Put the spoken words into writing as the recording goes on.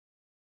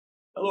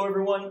Hello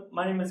everyone,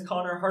 my name is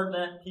Connor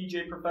Hartnett,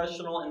 PGA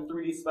professional and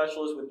 3D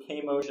specialist with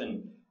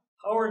K-Motion.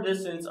 Power and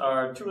distance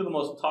are two of the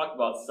most talked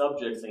about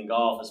subjects in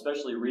golf,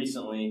 especially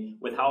recently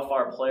with how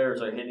far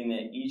players are hitting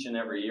it each and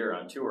every year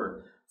on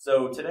tour.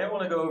 So today I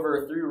want to go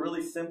over three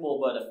really simple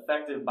but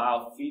effective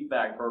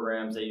biofeedback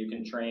programs that you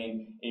can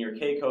train in your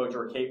K-Coach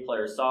or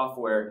K-Player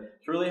software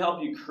to really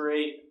help you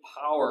create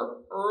power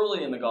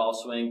early in the golf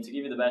swing to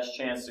give you the best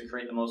chance to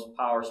create the most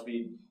power,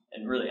 speed,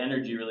 and really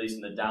energy release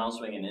in the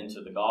downswing and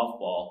into the golf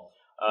ball.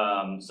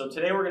 So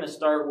today we're going to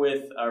start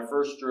with our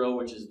first drill,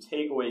 which is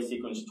Takeaway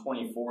Sequence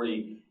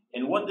 2040.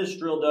 And what this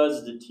drill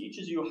does is it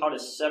teaches you how to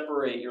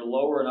separate your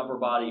lower and upper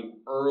body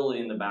early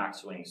in the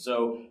backswing.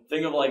 So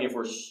think of like if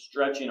we're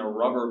stretching a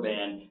rubber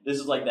band, this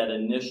is like that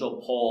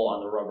initial pull on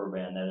the rubber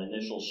band, that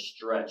initial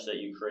stretch that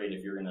you create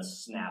if you're going to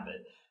snap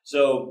it.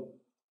 So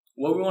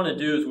what we want to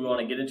do is we want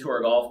to get into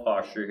our golf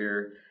posture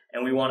here,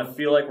 and we want to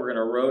feel like we're going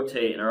to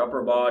rotate, and our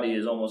upper body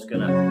is almost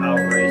going to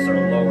outrace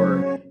our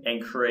lower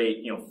and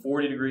create,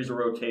 40 degrees of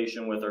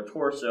rotation with our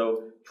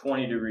torso,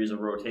 20 degrees of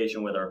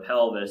rotation with our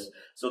pelvis.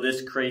 So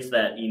this creates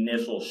that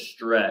initial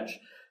stretch.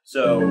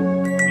 So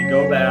we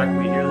go back,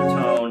 we hear the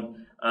tone.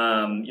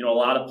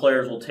 A lot of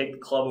players will take the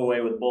club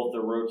away with both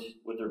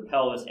their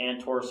pelvis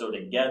and torso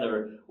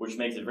together, which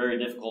makes it very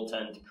difficult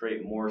to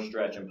create more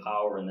stretch and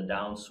power in the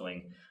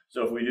downswing.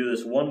 So if we do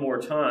this one more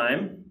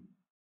time,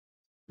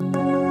 it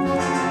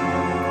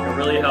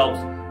really helps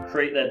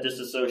create that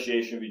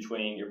disassociation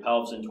between your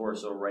pelvis and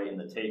torso right in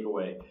the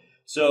takeaway.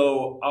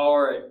 So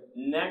our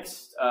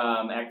next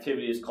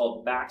activity is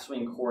called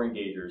backswing core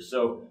engagers.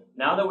 So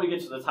now that we get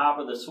to the top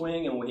of the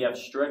swing and we have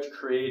stretch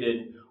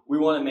created, we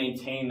want to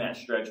maintain that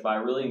stretch by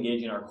really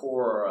engaging our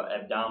core or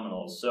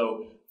abdominals.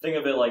 So think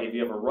of it like if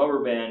you have a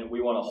rubber band,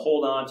 we want to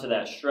hold on to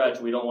that stretch.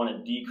 We don't want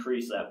to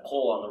decrease that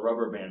pull on the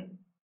rubber band.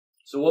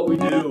 So what we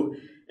do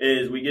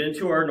is we get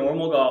into our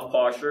normal golf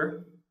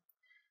posture.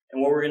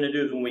 And what we're going to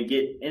do is when we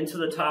get into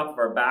the top of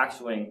our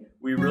backswing,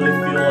 we really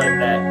feel like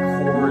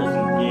that core is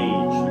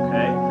engaged,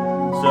 okay?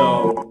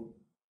 So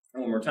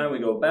one more time, we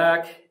go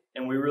back,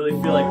 and we really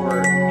feel like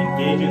we're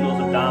engaging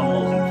those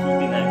abdominals and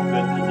keeping that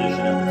good position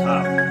at the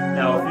top.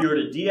 Now, if you were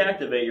to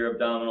deactivate your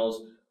abdominals,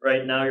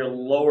 right now your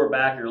lower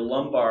back, your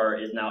lumbar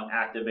is now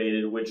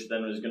activated, which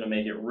then is going to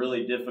make it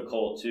really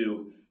difficult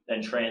to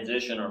then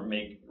transition or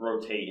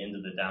rotate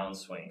into the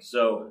downswing.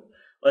 So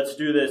let's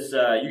do this.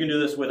 You can do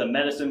this with a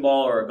medicine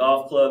ball or a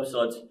golf club. So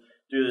let's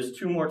do this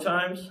two more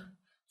times.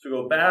 So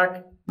go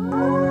back,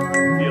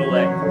 feel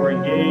that core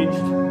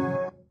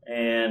engaged,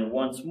 and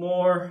once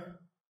more,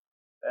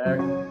 back,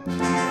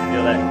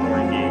 feel that core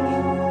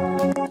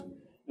engaged.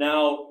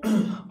 Now,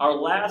 our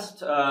last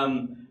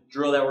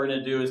drill that we're going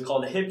to do is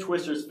called the Hip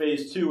Twisters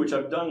Phase 2, which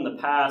I've done in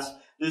the past.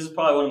 This is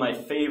probably one of my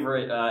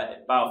favorite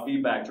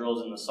biofeedback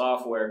drills in the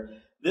software.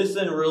 This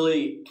then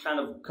really kind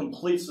of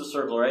completes the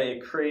circle,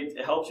 right?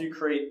 It helps you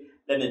create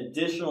an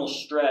additional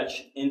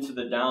stretch into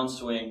the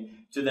downswing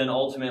to then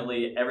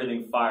ultimately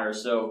everything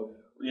fires. So,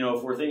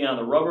 if we're thinking on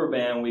the rubber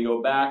band, we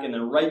go back and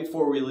then right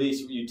before release,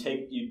 you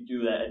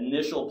do that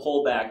initial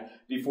pullback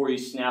before you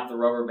snap the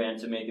rubber band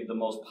to make it the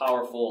most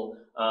powerful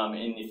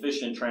and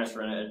efficient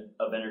transfer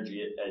of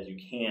energy as you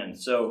can.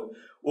 So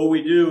what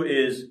we do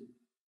is,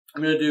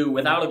 I'm going to do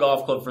without a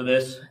golf club for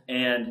this,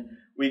 and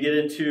we get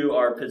into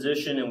our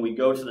position and we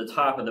go to the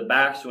top of the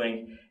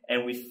backswing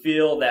and we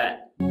feel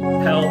that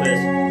pelvis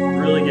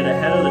really get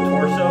ahead of the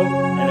torso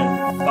and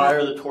then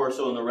fire the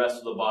torso and the rest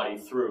of the body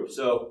through.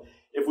 So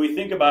if we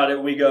think about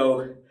it, we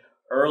go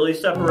early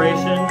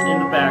separation in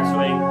the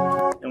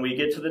backswing and we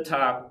get to the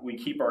top, we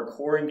keep our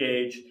core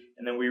engaged,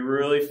 and then we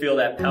really feel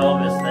that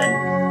pelvis then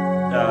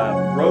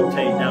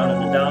rotate down in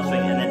the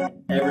downswing, and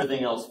then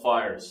everything else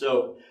fires.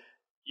 So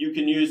you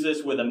can use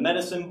this with a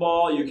medicine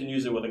ball, you can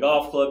use it with a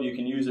golf club, you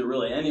can use it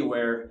really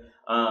anywhere.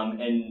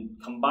 And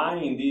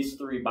combining these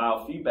three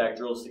biofeedback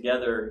drills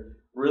together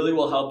really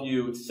will help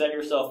you set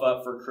yourself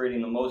up for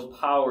creating the most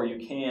power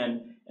you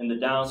can in the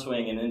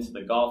downswing and into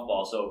the golf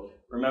ball. So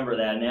remember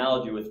that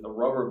analogy with the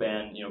rubber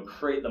band,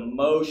 create the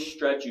most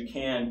stretch you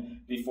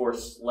can before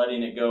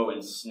letting it go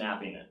and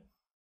snapping it.